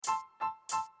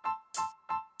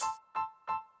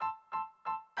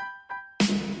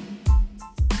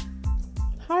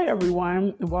Hi,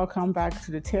 everyone, and welcome back to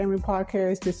the Tammy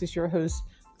Podcast. This is your host,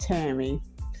 Tammy.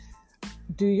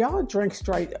 Do y'all drink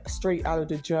straight out of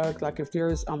the jug? Like if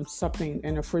there's something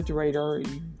in the refrigerator,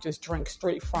 you just drink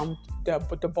straight from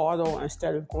the bottle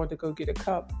instead of going to go get a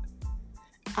cup?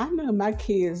 I know my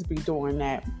kids be doing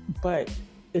that, but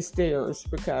it's theirs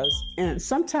and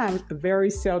sometimes, very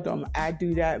seldom, I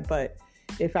do that. But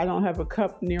if I don't have a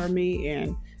cup near me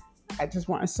and I just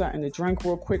want something to drink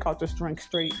real quick, I'll just drink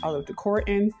straight out of the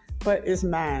carton, but it's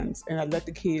mine. And I let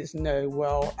the kids know,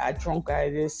 well, I drank out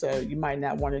of this, so you might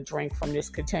not want to drink from this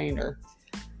container.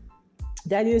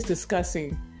 That is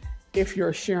disgusting if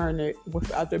you're sharing it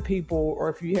with other people or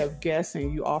if you have guests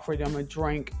and you offer them a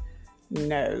drink.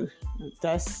 No,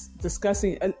 that's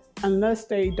disgusting unless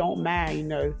they don't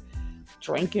mind,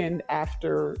 drinking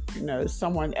after,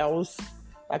 someone else,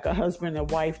 like a husband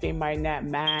and wife. They might not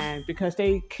mind because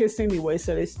they kiss anyway,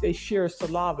 so they share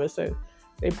saliva, so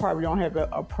they probably don't have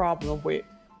a problem with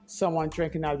someone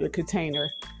drinking out of the container.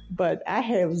 But I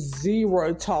have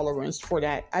zero tolerance for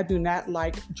that. I do not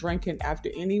like drinking after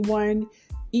anyone,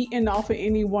 eating off of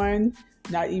anyone,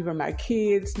 not even my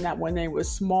kids, not when they were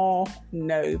small.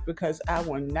 No, because I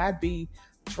will not be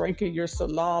drinking your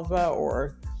saliva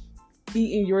or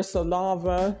eating your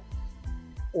saliva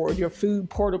or your food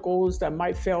particles that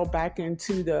might fall back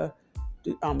into the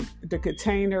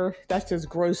container. That's just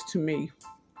gross to me.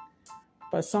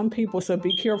 But some people, so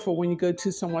be careful when you go to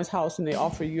someone's house and they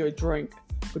offer you a drink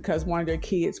because one of their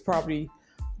kids probably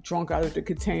drunk out of the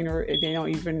container and they don't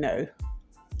even know.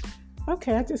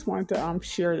 Okay, I just wanted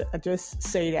to just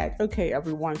say that. Okay,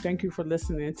 everyone, thank you for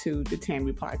listening to the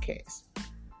Tammy Podcast.